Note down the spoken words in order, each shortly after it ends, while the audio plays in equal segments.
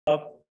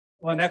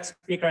Well, next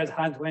speaker is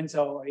Hans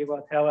Wenzl. He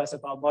will tell us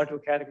about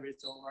module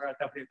categories over a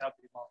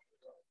WZW model.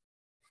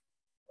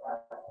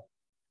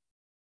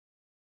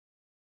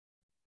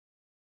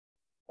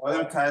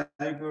 Module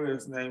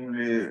categories,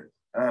 namely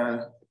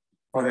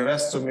for the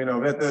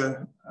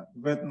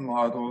WZW-Model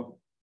model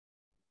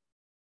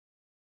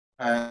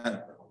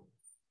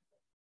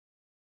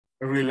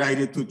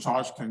related to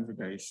charge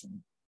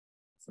conjugation.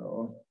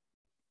 So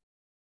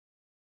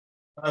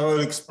I will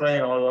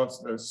explain all of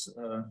this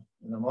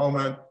in a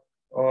moment.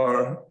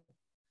 Or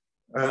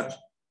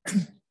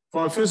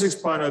from a physics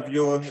point of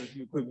view,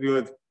 you could view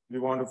it. We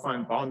want to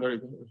find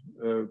boundary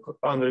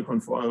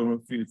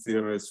conformal field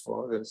theories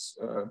for this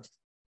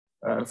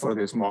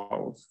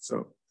model.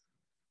 So,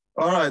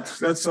 all right,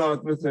 let's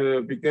start with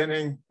the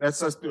beginning.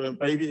 Let's just do a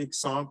baby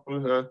example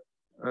here.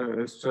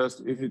 It's just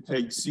if you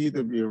take C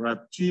to be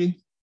rep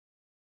G,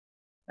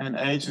 and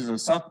H is a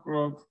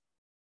subgroup,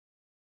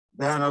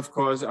 then of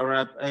course a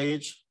rep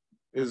H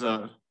is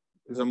a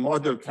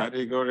module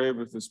category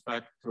with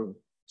respect to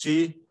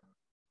G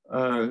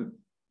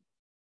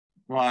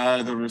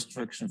via the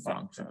restriction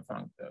function.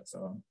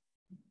 So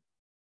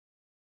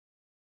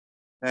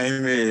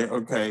namely,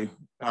 okay,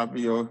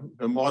 W,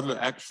 the model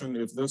action,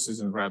 if this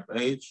is in rep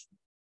H,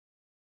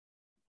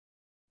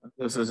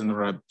 this is in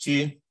rep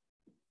G,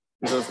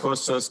 is of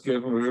course just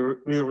given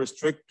we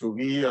restrict to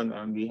V,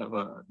 and we have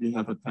a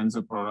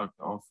tensor product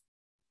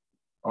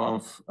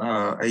of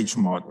H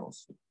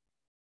models.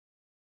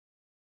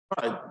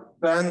 Right,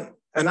 then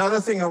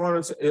another thing I want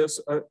to say is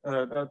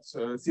that's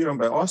a theorem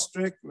by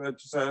Ostrich,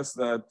 which says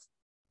that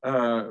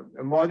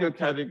module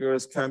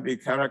categories can be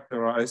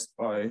characterized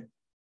by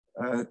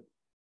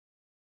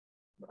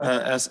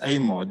as A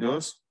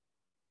modules.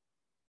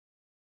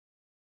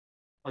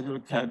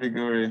 Module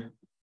category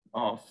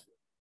of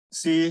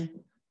C,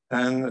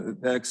 and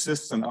there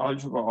exists an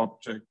algebra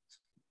object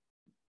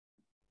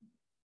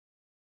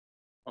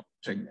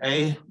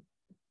A,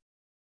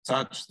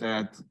 such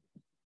that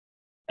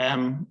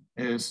M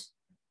is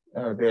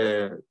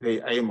the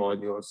A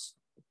modules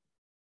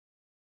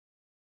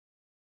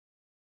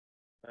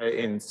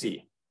in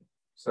C.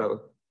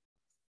 So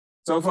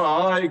for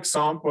our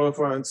example,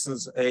 for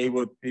instance, A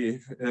would be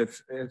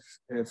if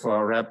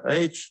for rep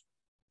H,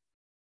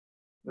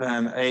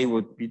 then A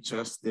would be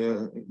just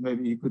the,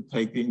 maybe you could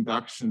take the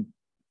induction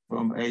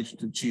from H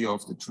to G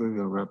of the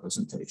trivial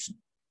representation.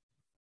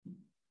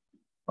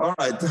 All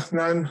right,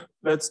 then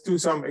let's do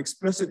some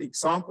explicit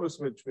examples,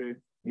 which we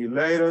need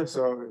later.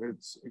 So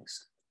it's,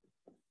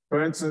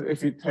 for instance,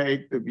 if you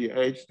take the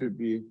BH to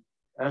be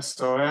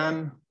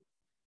SON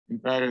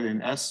embedded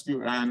in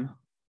SUN,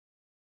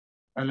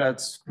 and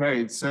let's play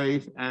it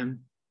safe, and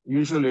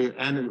usually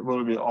N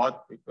will be odd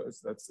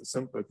because that's the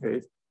simple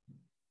case.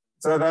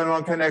 So then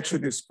one can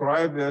actually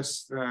describe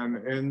this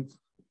then in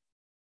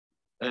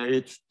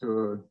H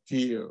to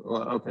T,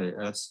 or okay,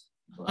 S.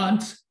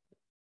 Hans,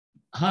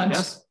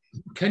 yes?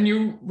 Can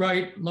you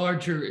write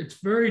larger?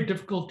 It's very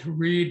difficult to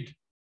read.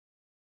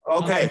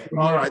 Okay,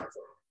 all right.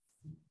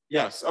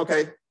 Yes,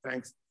 okay,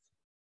 thanks.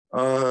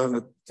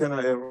 Can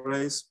I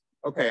erase?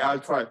 Okay, I'll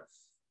try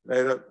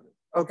later.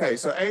 Okay,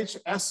 so H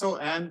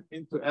SON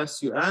into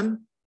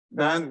SUN,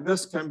 then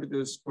this can be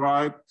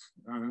described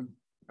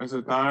as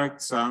a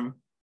direct sum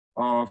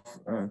of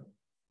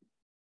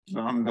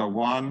lambda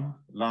 1,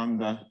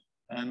 lambda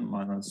n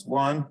minus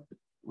 1,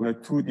 where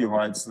 2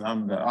 divides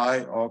lambda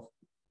I of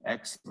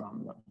x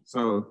lambda.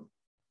 So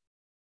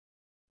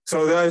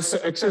there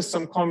exists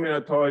some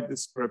combinatorial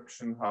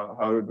description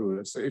how to do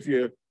this. So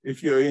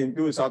if you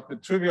induce out the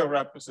trivial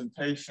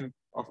representation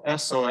of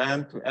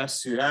SON to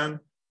SUN,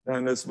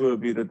 then this will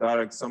be the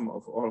direct sum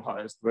of all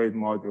highest weight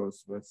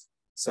modules which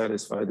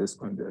satisfy this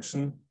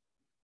condition.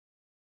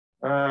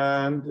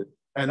 And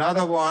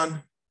another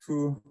one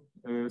too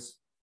is,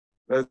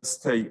 let's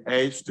take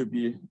H to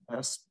be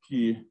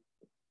SPN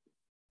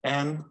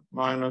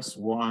minus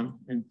 1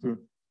 into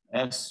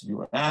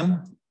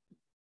SUN.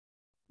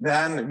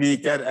 Then we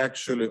get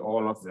actually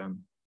all of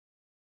them.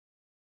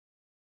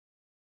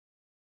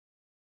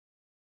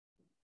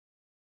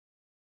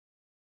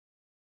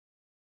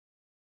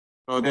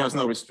 So there's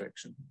no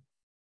restriction.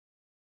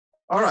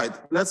 All right,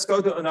 let's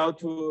go now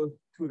to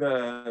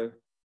the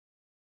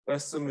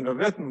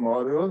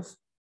WZW-Models.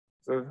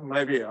 So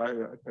maybe I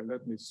can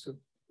let me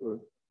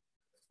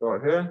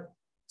start here.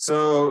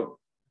 So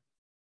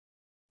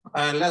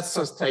let's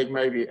just take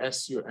maybe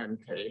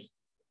SUNK.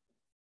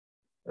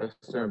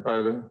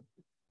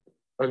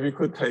 But we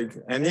could take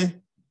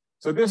any.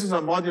 So this is a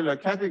modular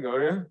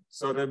category.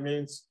 So that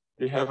means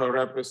we have a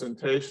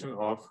representation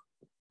of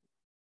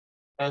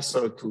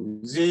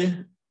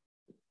SO2Z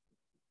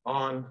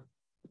on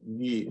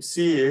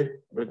VC,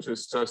 which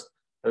is just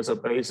as a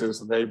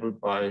basis labeled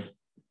by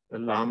the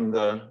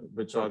lambda,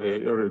 which are the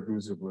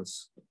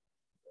irreducibles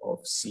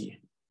of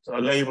C. So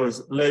a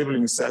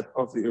labeling set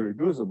of the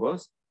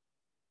irreducibles.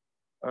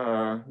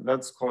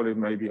 Let's call it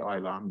maybe I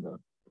lambda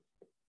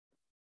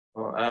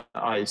or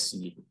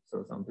IC,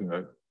 so something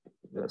like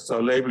that.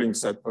 So labeling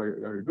set for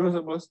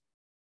irreducibles.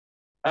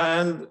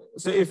 And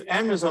so if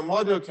M is a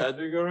module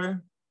category,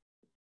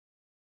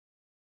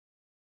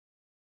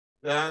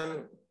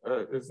 then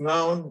it's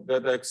known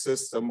that there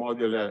exists a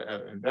modular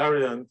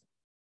invariant,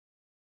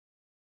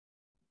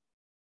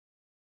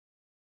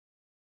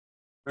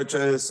 which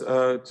is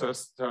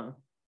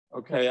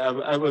okay,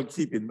 I will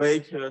keep it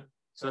vague here.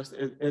 Just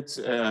it's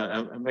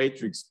a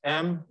matrix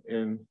M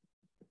in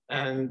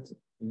and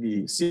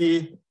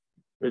VC,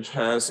 which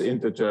has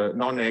integer,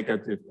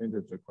 non-negative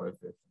integer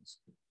coefficients.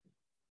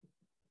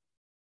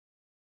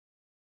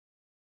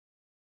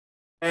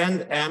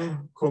 And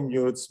M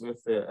commutes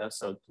with the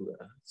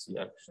SL2C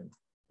action.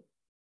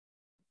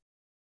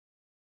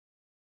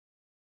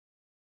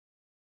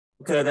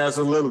 Okay, there's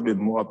a little bit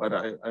more, but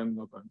I'm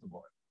not going to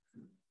bore.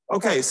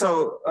 Okay,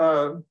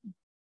 so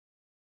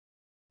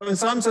in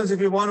some sense, if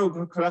you want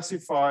to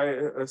classify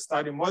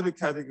study model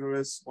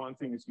categories, one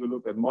thing is you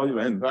look at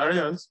modular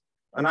invariants,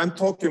 and I'm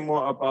talking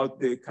more about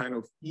the kind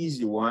of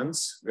easy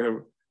ones,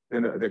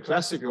 the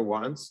classical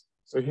ones.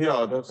 So here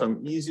are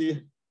some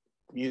easy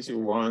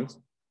ones.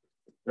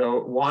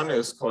 So one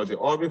is called the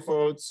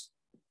orbifolds.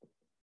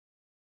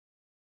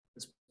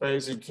 It's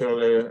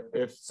basically,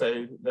 if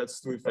say, let's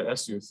do it for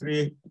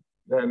SU3,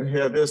 then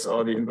here these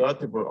are the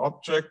invertible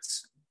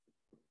objects.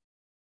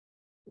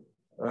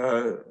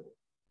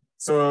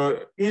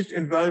 So each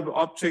invertible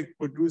object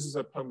produces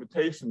a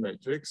permutation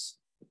matrix.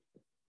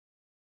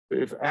 So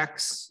if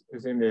X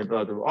is in the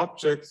invertible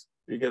object,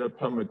 we get a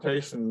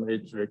permutation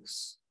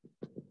matrix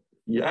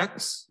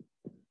EX,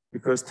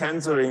 because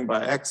tensoring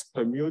by X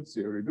permutes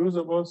the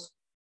irreducibles.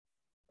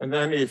 And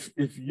then if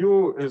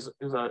U is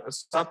a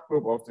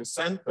subgroup of the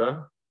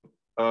center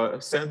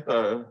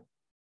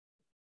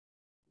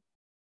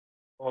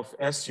of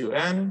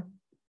SUN,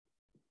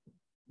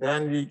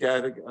 then we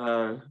get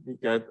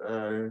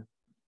a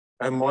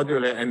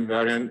modular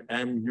invariant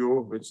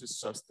MU, which is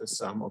just the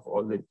sum of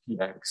all the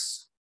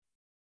PX.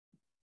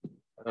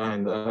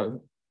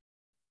 And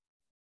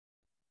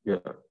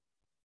yeah.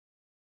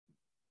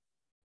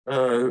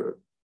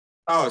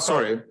 Oh,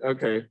 sorry.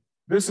 Okay,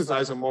 this is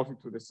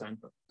isomorphic to the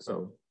center.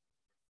 So,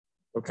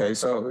 okay,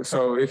 so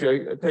if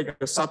you take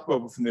a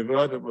subgroup of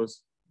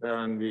invertibles,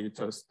 then we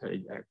just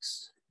take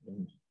X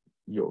and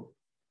U.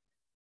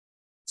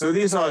 So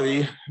these are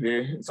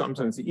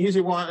sometimes the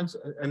easy ones.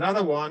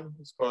 Another one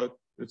is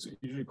it's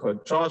usually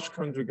called charge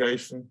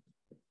conjugation,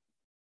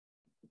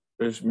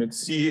 which with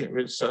C,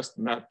 which just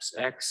maps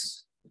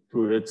X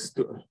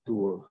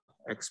to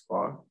X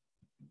bar.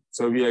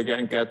 So we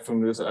again get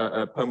from this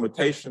a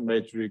permutation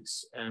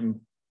matrix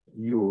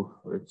MU,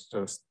 which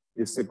just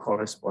is the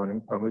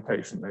corresponding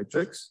permutation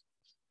matrix.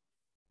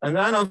 And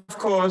then of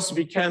course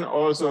we can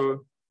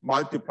also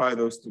multiply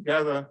those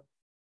together.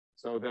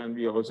 So then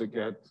we also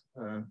get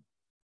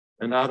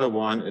another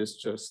one is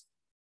just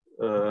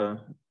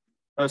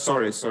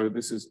sorry,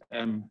 this is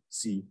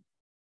MC.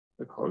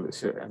 I call this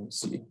here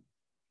MC.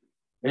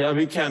 Yeah,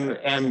 we can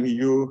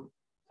MU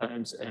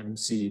times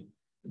MC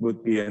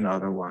would be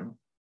another one.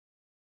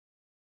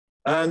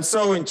 And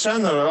so in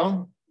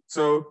general,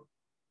 so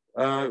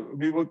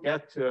we will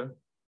get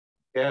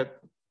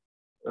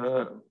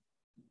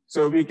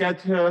so we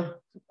get here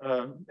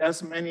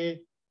as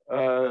many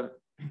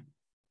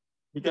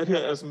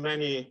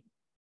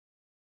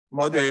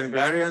modular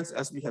invariants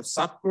as we have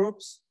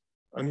subgroups.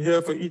 And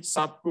here for each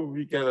subgroup,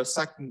 we get a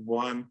second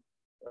one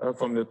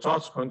from the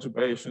charge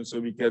conjugation. So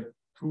we get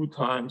 2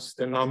 times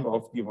the number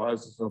of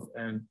devices of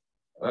n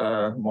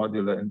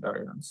modular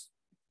invariants.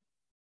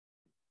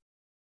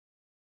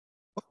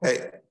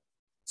 Okay,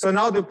 so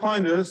now the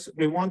point is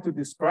we want to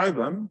describe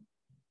them,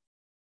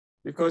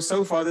 because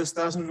so far this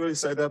doesn't really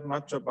say that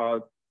much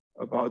about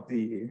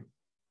the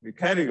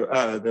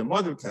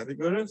model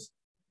categories.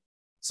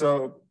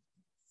 So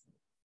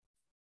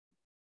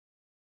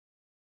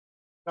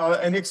now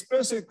an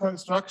explicit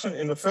construction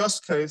in the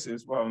first case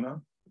is, well,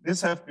 no,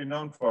 this has been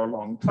known for a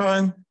long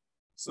time,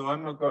 so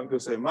I'm not going to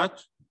say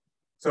much.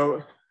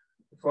 So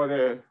for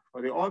the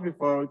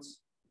orbifolds,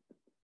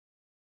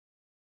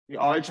 the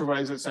algebra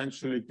is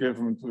essentially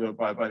given to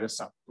by the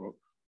subgroup.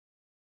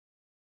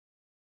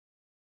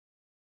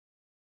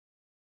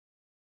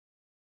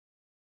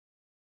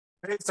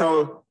 Okay,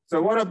 so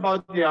what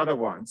about the other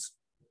ones?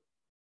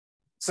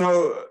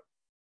 So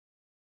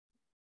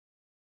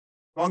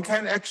one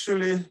can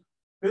actually,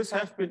 this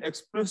has been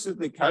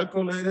explicitly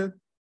calculated.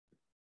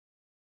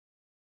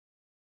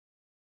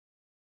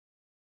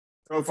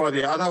 So for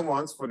the other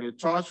ones, for the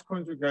charge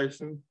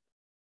conjugation,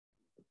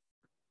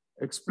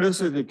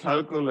 explicitly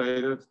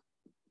calculated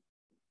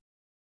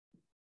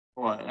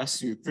for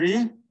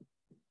SU3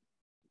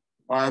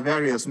 by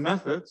various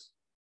methods.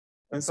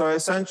 And so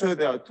essentially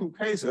there are 2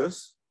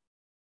 cases.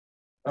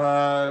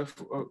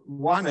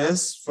 One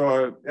is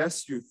for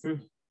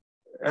SU3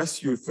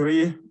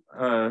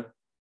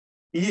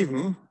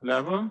 even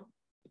level.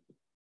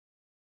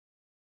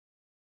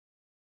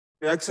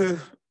 We actually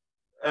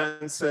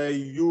and say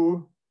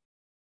U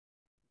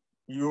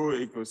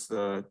equals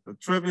the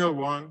trivial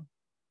one.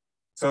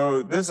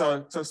 So these are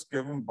just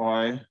given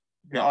by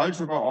the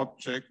algebra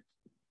object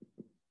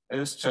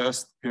is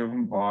just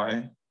given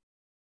by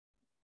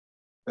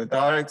the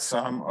direct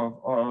sum of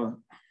all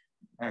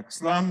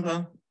x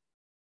lambda.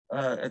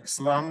 x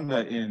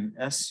lambda in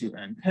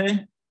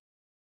SUNK,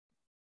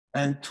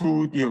 and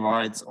 2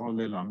 divides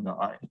only lambda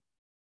I.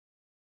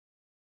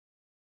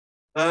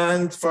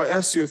 And for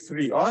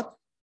SU3 odd,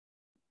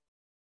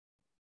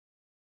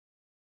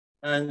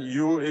 and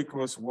U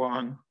equals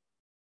 1,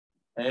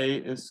 A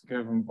is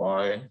given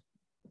by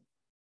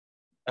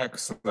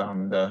x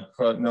lambda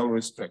for no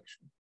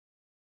restriction,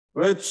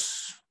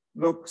 which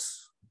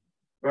looks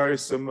very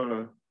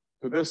similar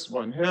to this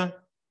one here,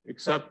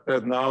 except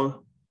that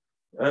now,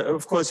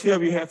 of course, here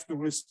we have to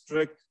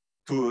restrict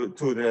to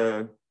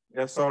the,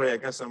 yeah, sorry, I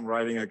guess I'm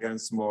writing again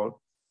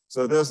small.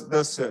 So this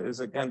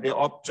is again the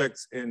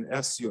objects in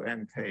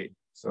SUNK.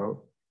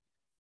 So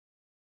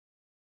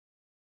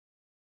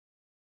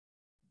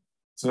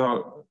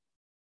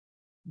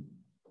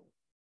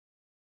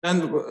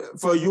and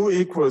for U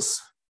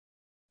equals,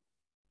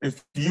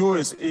 if U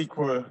is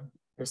equal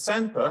to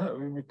center,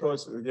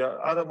 because the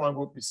other one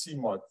would be C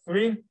mod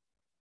 3,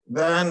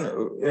 then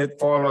it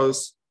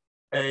follows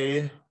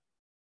A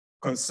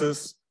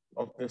consists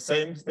of the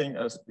same thing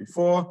as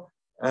before.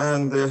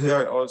 And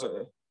here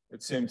also,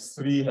 it seems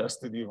 3 has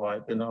to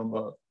divide the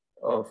number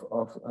of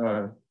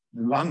the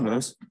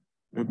lambdas.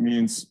 It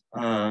means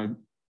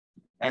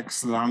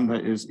x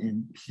lambda is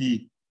in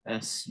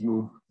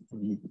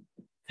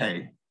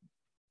PSU3K.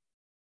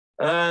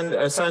 And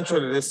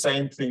essentially the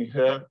same thing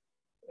here.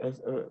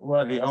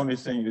 Well, the only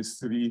thing is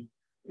 3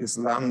 is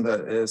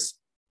lambda is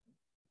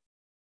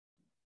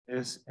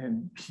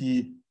in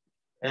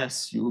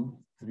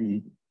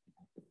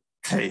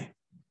PSU3K.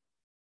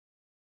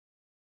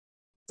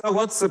 So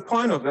what's the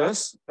point of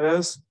this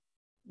is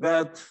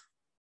that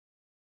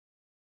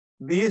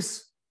the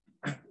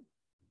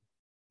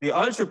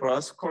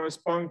algebras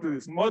corresponding to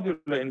these modular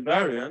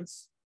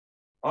invariants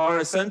are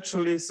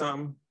essentially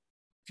some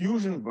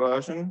fusion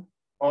version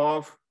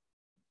of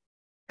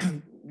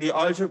the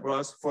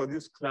algebras for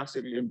these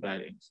classical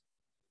embeddings.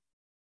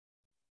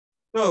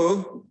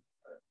 So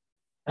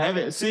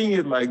seeing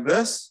it like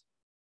this,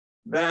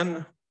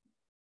 then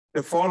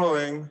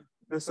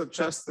this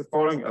suggests the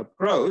following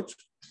approach.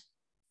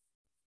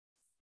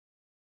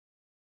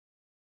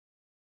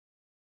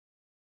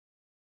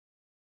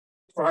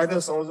 Try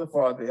this also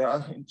for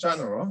the in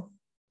general.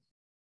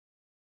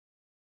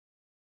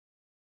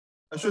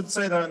 I should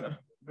say that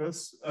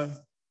this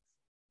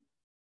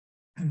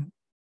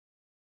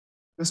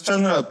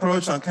general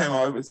approach came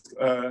out with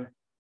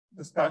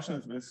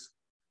discussions with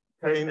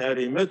Cain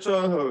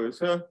Edie-Michell, who is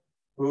here,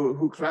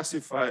 who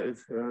classified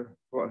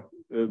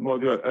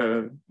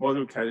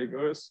module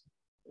categories,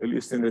 at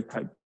least in the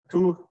type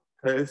 2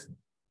 case.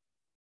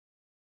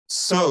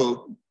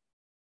 So,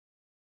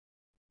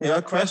 here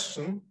a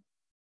question.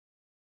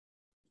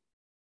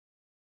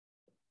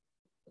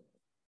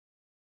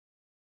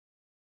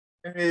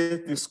 Can we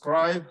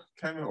describe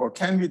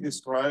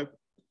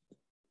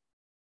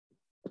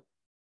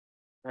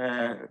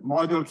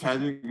module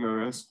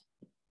categories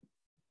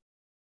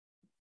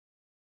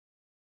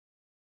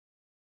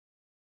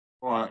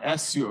or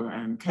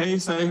SUNK,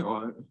 say,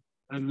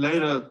 and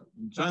later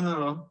in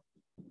general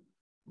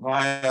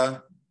via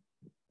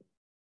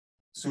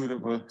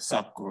suitable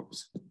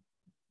subgroups?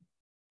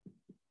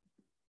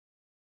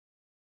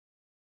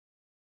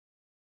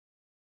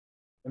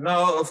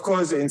 Now, of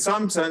course, in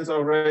some sense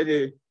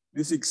already,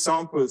 these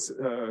examples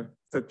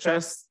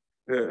suggest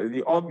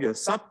the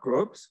obvious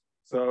subgroups.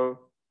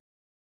 So,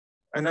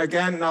 and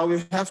again, now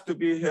we have to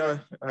be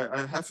here.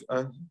 I have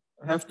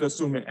to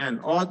assume an N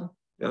odd.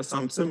 There are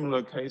some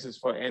similar cases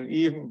for N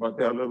even, but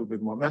they're a little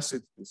bit more messy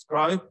to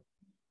describe.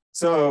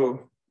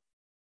 So,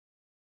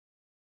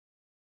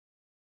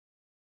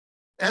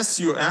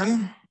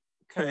 SUN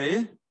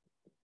K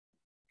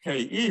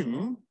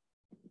even.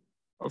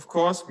 Of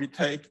course, we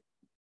take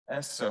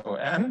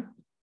SON.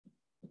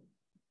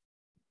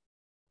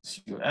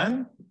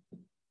 SUN,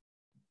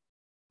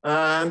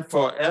 and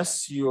for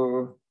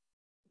SUNK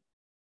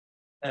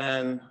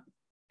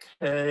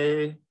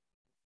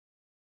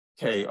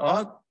K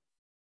odd,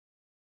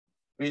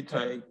 we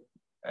take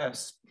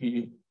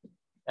SPN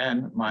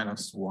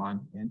minus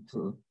 1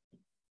 into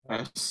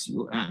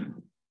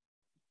SUN.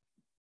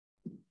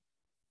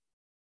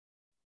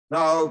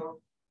 Now,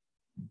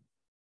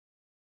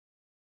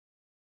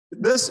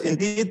 this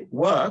indeed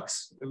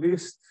works, at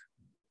least.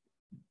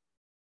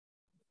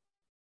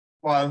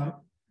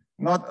 Well,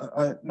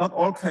 not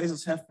all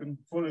cases have been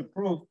fully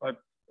proved,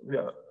 but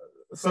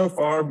so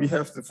far we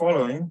have the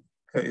following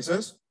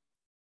cases.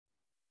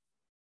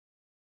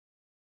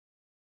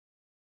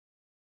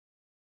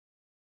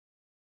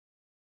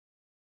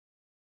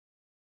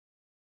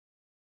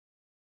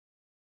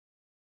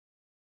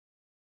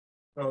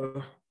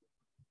 So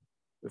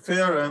the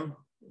theorem,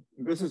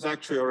 this is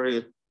actually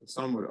already a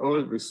somewhat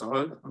old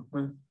result.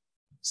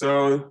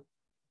 So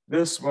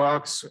this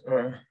works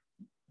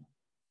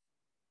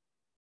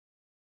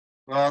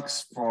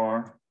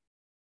for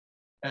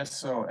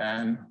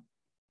SON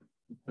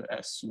to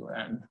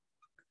SUN.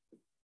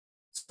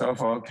 So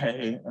for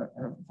K,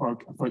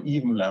 for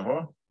even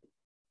level.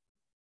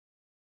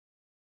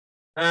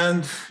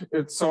 And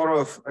it's sort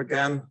of,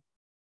 again,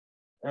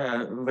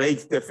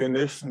 vague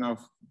definition of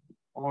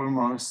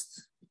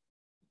almost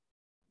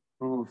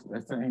proved, I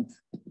think.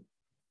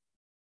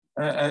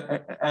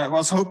 I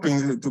was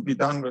hoping to be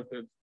done with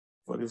it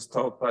for this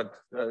talk, but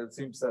it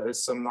seems there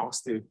is some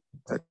nasty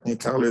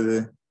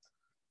technicality.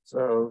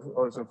 So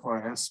also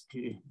for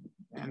SP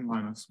n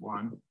minus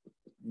 1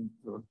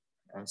 into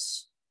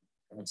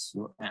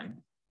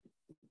SUN.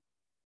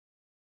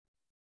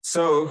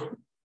 So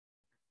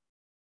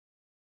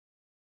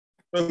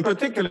in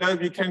particular,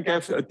 we can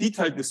give a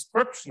detailed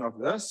description of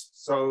this.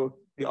 So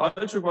the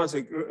algebras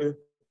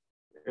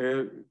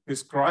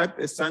described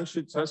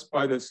essentially just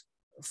by this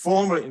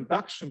formal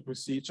induction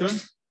procedure.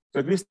 So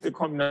at least the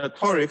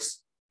combinatorics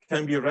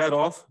can be read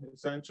off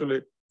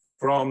essentially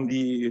from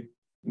the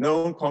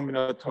known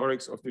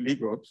combinatorics of the Lie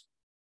groups.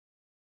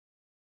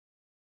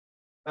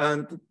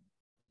 And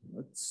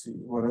let's see,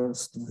 what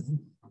else do we do?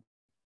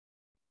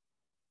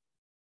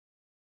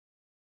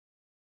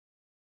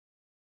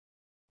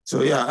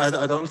 So yeah,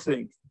 I don't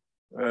think,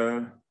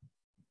 I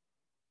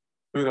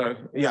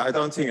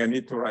don't think I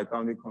need to write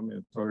down the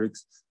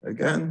combinatorics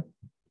again.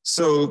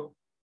 So,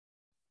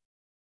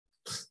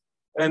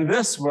 and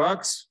this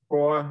works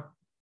for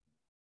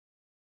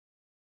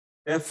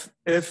if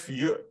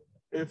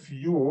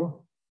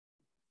U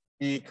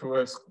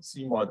equals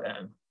C mod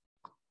n.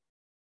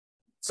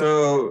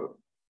 So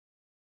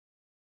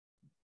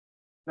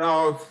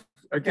now,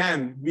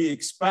 again, we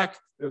expect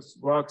this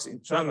works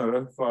in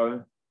general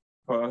for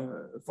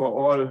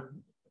all,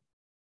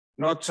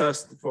 not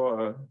just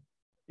for,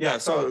 yeah,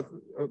 so,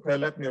 okay,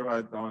 let me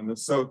write down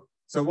this. So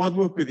what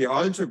would be the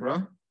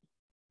algebra?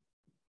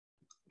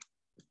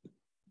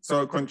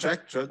 So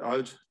conjectured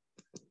algebra,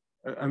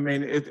 I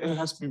mean, it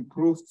has been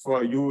proved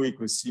for U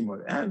equals C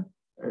mod n.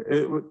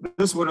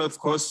 This would, of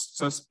course,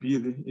 just be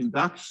the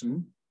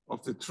induction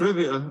of the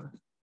trivial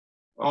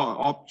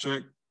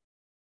object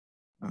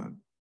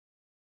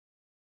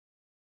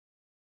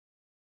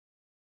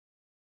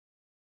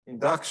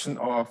induction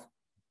of,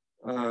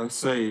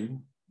 say,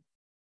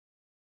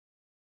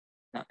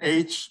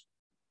 H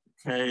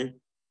K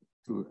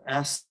to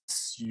S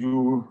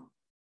U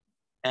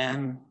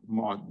N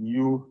mod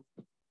U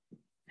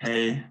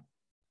K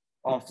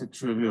of the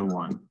trivial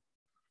one.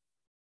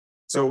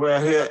 So where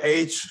here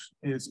H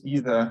is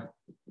either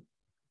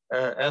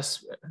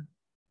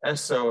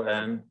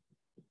SON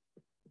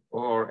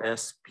or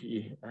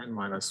SPN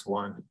minus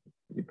 1,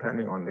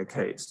 depending on the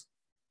case.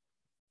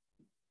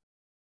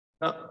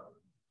 Now,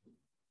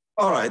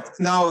 all right,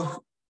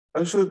 now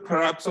I should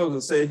perhaps also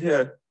say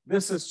here,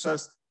 this is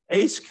just,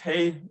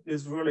 HK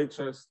is really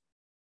just,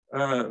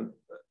 I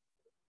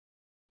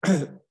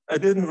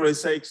didn't really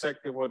say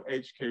exactly what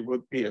HK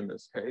would be in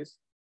this case.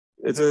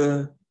 It's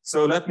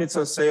so let me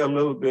just say a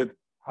little bit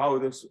how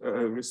this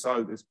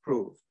result is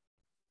proved.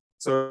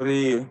 So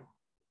the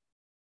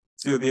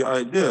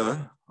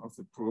idea of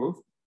the proof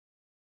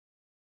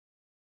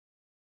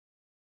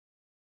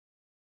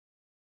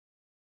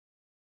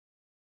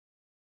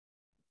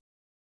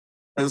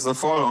is the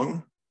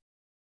following.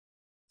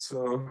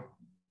 So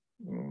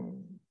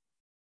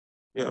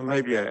yeah,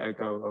 maybe I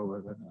go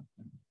over that.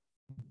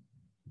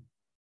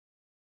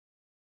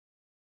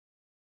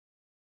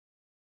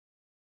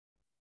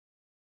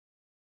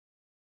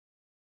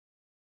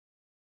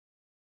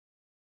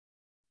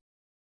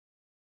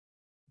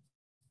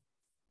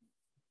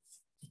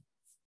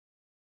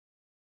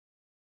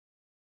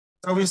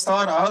 So we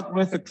start out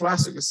with a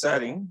classical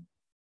setting.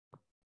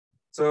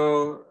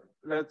 So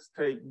let's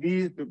take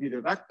V to be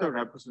the vector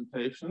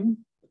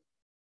representation.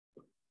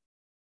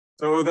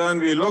 So then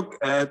we look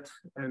at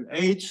an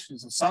H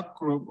is a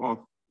subgroup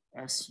of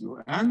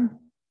SUN.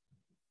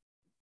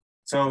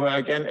 So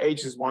again,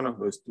 H is one of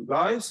those two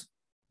guys.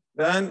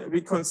 Then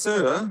we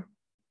consider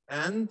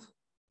N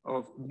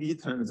of V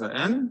tensor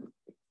N,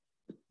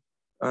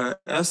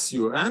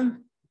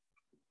 SUN,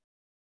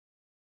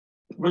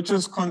 which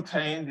is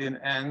contained in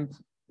N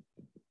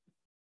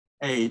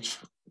H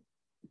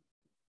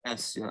V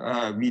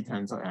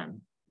tensor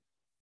N.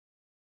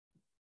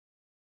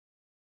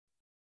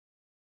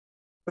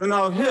 So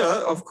now here,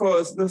 of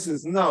course, this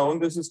is known.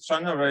 This is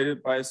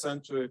generated by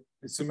essentially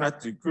a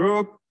symmetric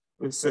group.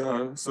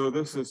 So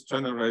this is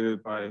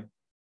generated by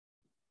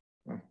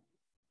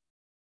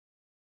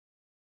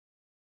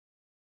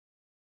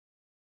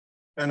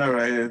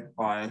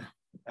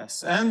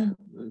SN,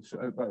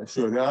 by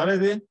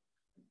triviality.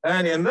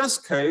 And in this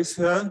case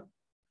here,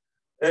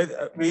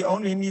 we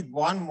only need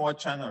one more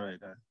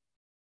generator.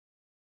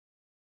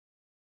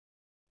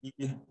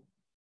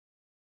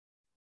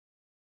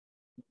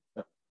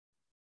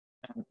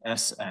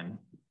 SN.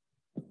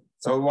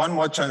 So one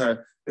more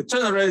generator. The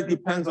generator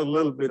depends a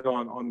little bit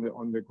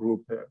on the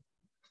group here.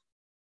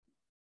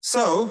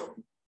 So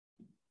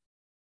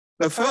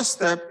the first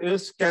step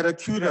is get a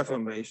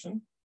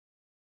q-deformation.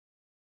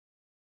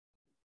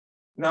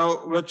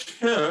 Now, which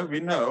here we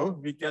know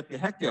we get the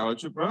Hecke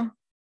algebra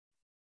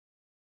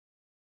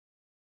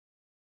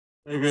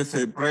with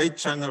a braid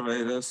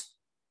generators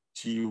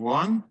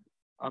T1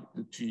 up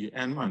to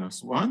Tn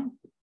minus 1.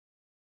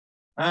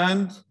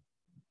 And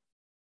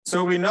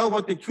So we know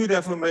what the Q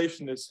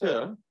deformation is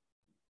here.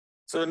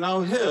 So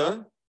now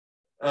here,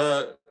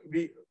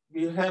 we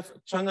have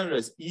channel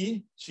as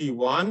E,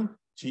 G1,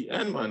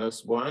 Gn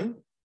minus 1.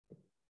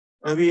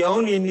 And we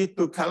only need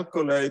to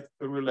calculate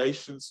the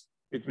relations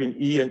between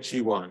E and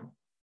G1.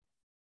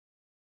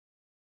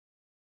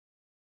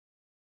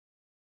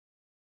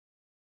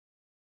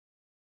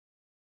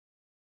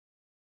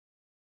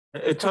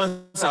 It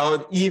turns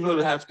out E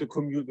will have to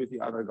commute with the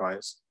other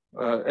guys.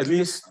 At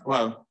least,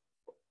 well,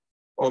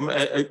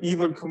 E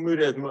will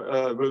commute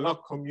will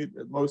not commute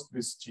at most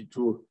with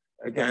G2,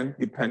 again,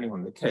 depending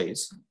on the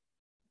case.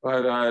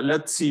 But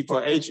let's see,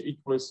 for H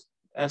equals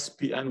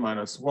SPn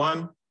minus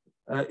 1,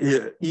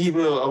 E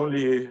will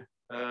only,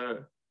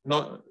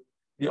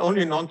 the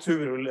only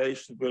non-trivial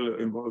relation will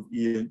involve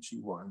E and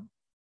G1.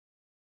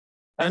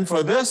 And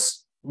for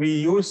this, we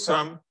use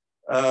some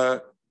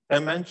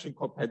dimension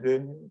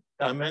compatibility.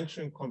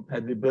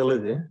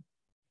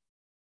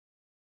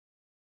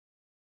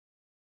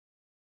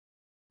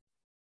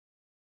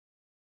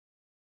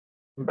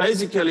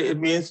 Basically, it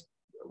means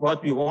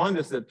what we want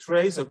is the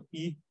trace of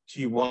E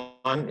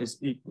G1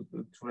 is equal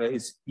to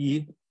trace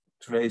E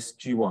trace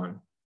G1.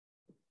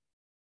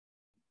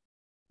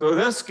 So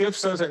this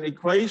gives us an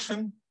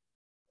equation,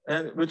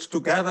 and which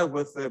together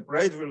with the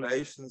braid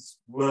relations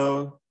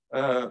will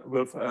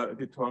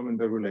determine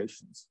the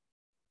relations.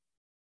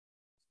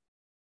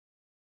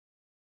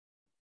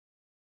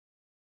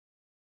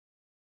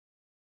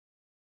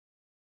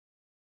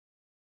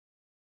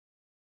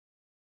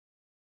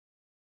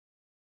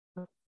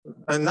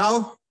 And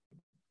now,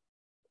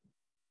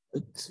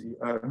 let's see.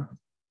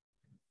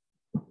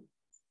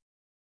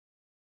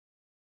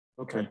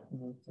 Okay.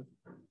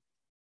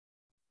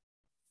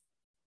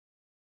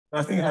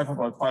 I think I have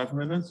about 5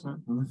 minutes. Right?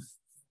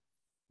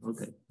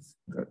 Okay,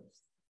 good.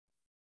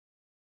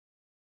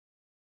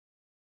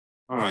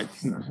 All right,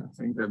 I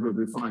think that will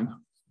be fine.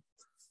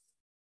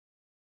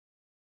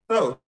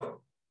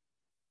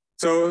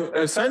 So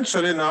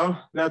essentially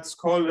now, let's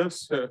call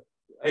this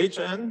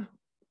Hn,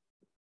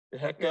 the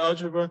Hecke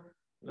algebra.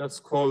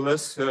 Let's call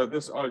this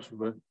this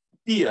algebra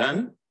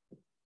Dn.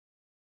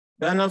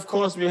 Then, of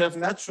course, we have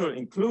natural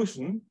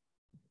inclusion.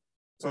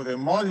 So the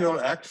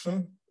module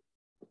action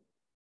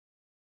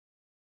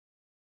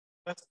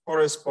that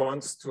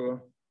corresponds to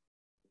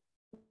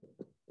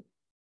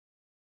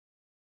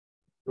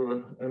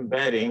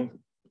embedding,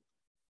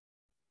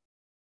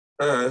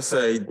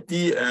 say,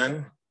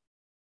 Dn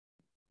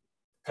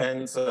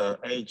tensor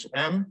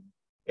Hm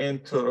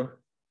into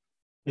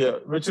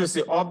here, which is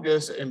the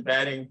obvious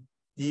embedding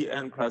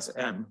Dn plus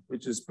m,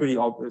 which is pretty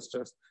obvious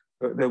just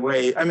the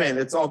way, I mean,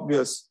 it's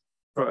obvious.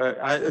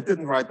 I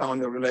didn't write down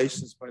the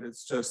relations, but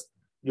it's just,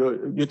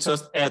 you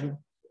just add,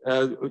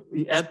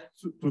 we add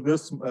to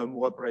this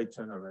more braid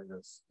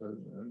generators.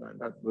 And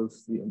that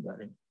was the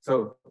embedding.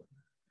 So,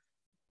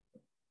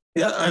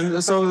 yeah,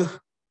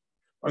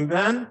 and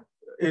then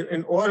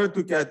in order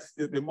to get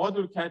the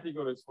module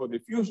categories for the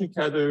fusion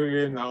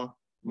category, now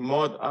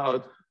mod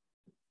out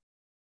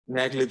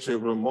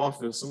negligible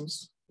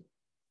morphisms.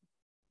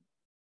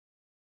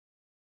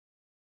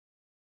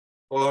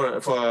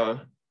 Or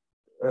for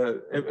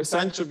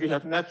essentially, we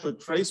have natural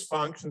trace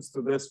functions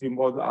to this. We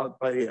model out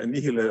by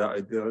annihilator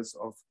ideals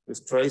of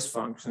these trace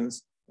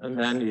functions, and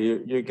then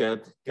you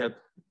get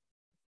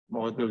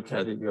module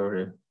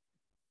category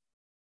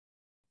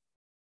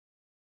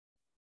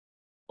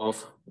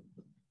of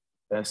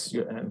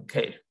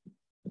SUNK.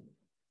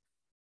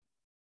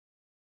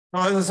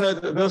 Now, as I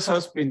said, this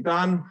has been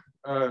done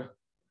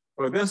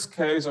for this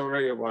case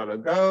already a while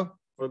ago.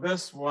 For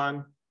this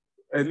one,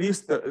 at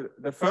least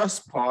the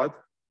first part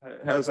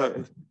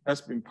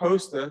has been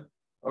posted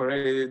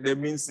already. That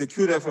means the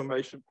Q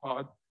deformation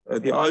part,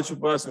 the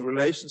algebras and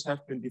relations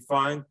have been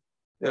defined.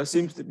 There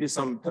seems to be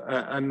some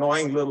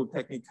annoying little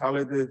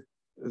technicality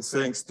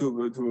things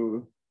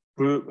to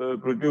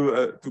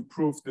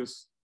prove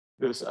this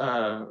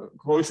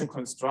quotient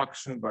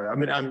construction. But I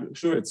mean, I'm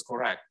sure it's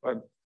correct,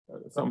 but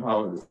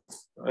somehow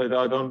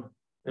the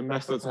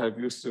methods I've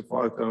used so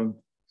far don't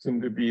seem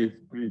to be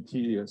pretty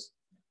tedious.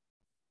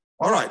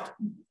 All right,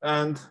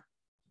 and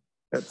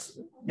that's,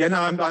 yeah,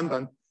 no, I'm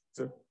done.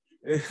 So,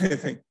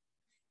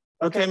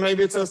 okay,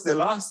 maybe it's just the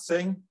last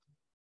thing.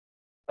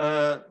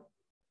 There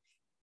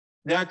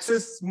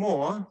exists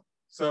more,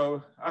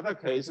 so other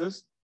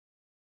cases.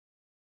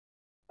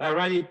 I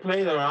already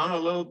played around a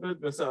little bit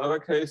with the other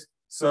case.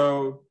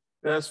 So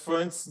there's,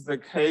 for instance, the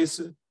case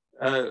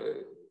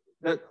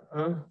that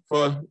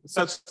for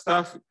such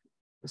stuff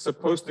is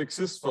supposed to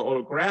exist for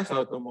all graph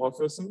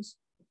automorphisms.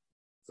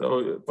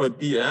 So for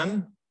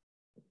Dn,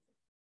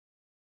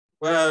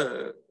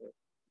 where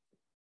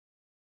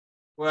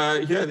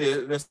here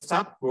the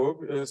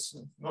subgroup is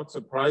not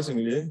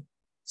surprisingly.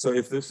 So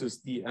if this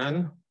is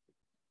Dn,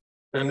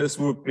 then this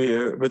would be,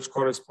 which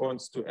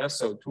corresponds to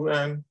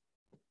SO2n.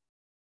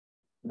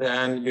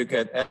 Then you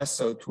get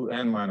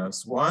SO2n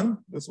minus 1.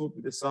 This would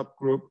be the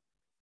subgroup.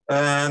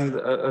 And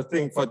I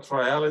think for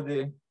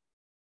triality,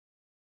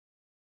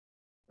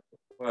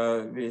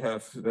 we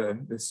have the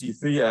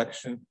C3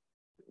 action.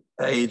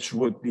 H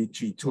would be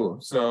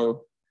G2.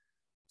 So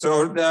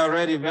there are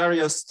already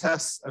various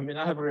tests. I mean,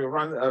 I have already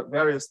run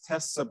various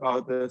tests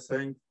about this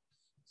thing.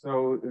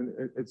 So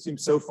it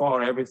seems so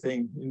far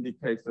everything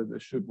indicates that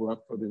this should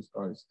work for these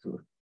guys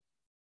too.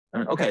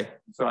 Okay,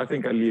 so I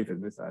think I leave it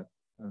with that.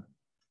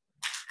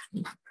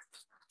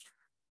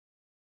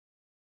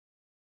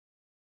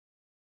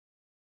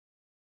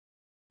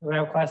 We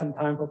have quite some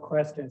time for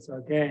questions. So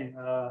again,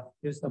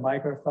 use the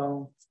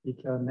microphone,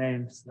 speak your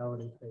name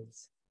slowly,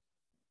 please.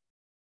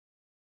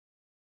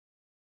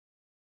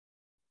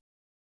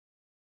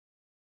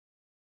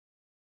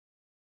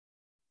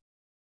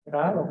 But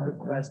I have a quick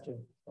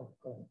question. Oh,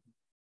 go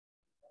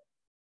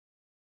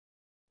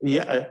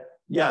ahead.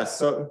 Yeah.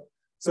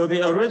 So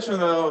the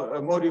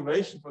original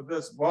motivation for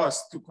this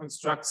was to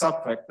construct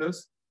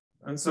subvectors.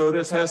 And so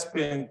this has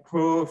been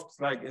proved,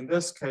 like in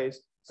this case,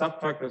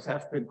 subvectors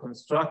have been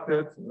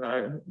constructed,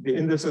 the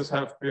indices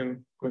have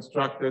been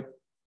constructed.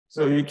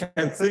 So you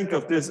can think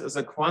of this as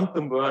a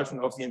quantum version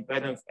of the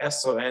embedding of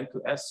S O n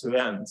to S O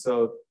n.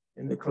 So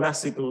in the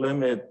classical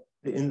limit,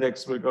 the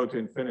index will go to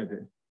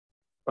infinity.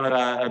 But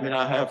I mean,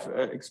 I have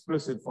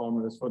explicit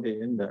formulas for the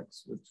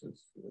index, which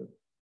is,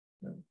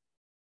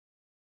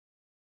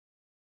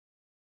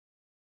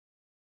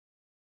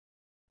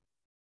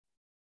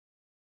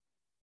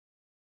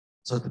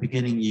 So at the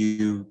beginning,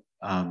 you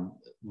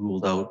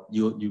ruled out,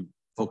 you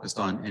focused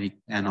on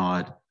any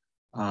n-odd.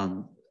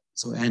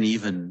 So n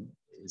even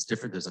is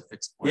different, there's a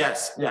fixed point.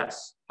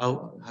 Yes.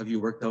 How have you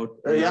worked out?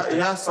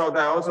 Yeah, so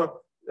there are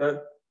also,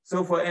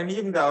 so for n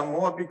even there are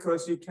more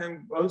because you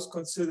can both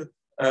consider,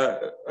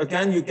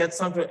 again, you get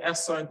something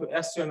S into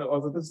SUN,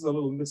 although this is a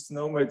little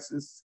misnomer, it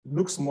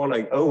looks more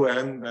like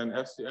ON than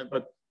SUN,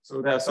 but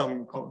so there are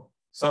some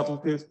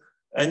subtleties.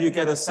 And you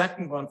get a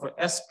second one for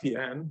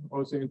SPN,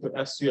 also into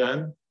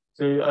SUN.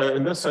 So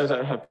in this case,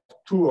 I have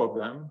two of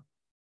them.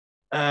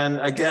 And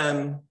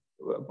again,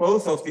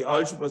 both of the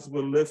algebras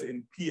will live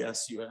in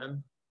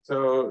PSUN.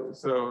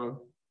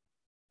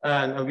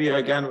 And we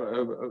again,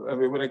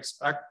 we would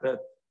expect that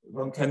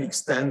one can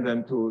extend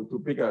them to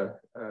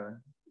bigger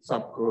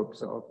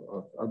subgroups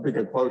of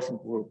bigger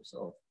quotient groups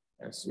of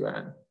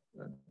SUN.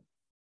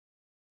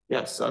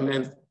 Yes, I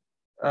mean,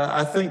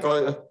 I think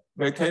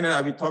Cain and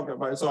I, we talked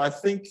about it. So I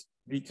think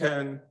we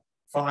can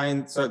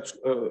find such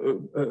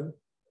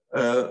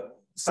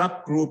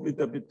subgroup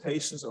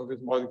interpretations of this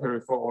model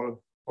theory for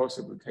all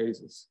possible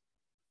cases.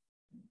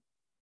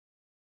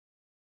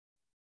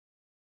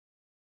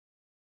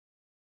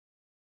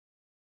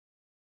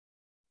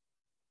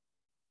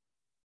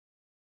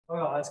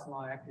 Well, I'll ask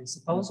more actually.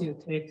 Suppose you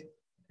take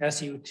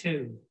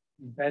SU2,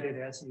 embedded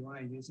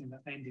SU1 using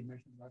the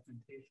n-dimensional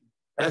representation.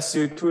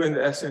 SU2 and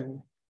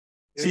SN.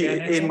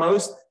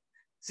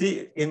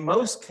 In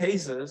most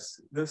cases,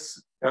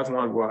 this does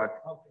not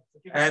work.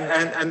 Okay.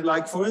 And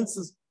like for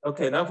instance,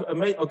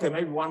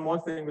 maybe one more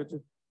thing, which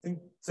is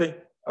say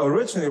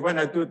originally when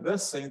I did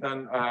this thing,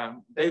 then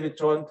David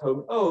Jordan told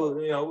me, oh,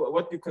 you know,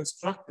 what you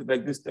constructed,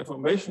 like this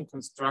deformation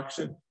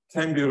construction,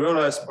 can be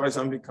realized by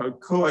something called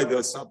co-ideal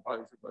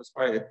subalgebras,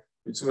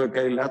 which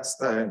Gay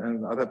Ladstein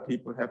and other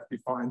people have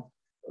defined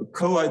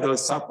co-ideal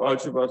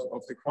subalgebras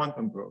of the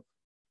quantum group.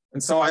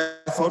 And so I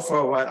thought for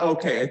a while,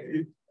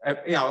 okay,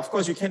 yeah, of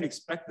course you can't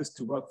expect this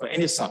to work for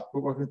any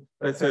subgroup.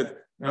 But I said,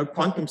 you know,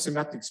 quantum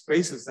symmetric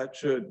spaces that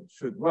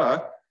should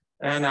work.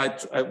 And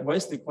I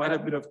wasted quite a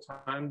bit of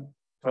time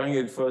trying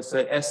it for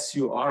say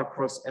SUR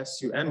cross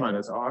SUN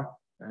minus R,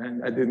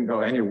 and I didn't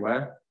go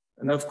anywhere.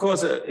 And of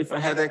course, if I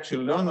had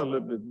actually learned a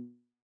little bit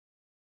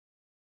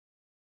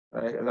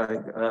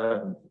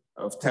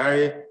of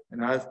Terry,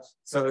 and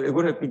so it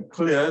would have been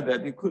clear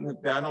that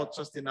there are not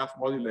just enough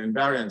modular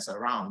invariants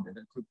around, and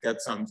I could get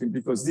something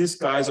because these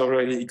guys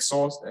already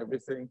exhaust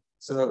everything.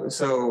 So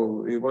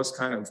it was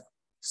kind of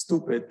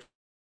stupid.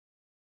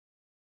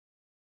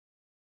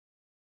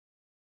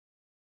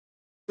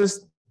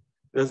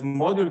 There's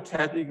module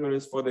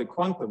categories for the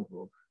quantum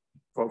group,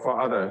 for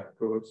other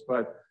groups,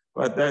 but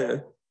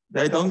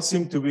they don't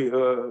seem to be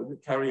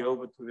carry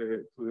over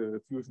to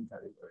the fusion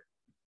category.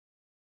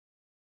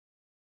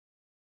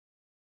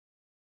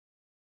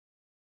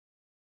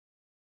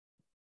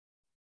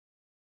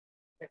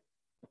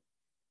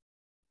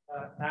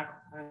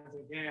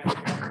 Again.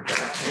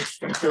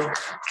 Thank you.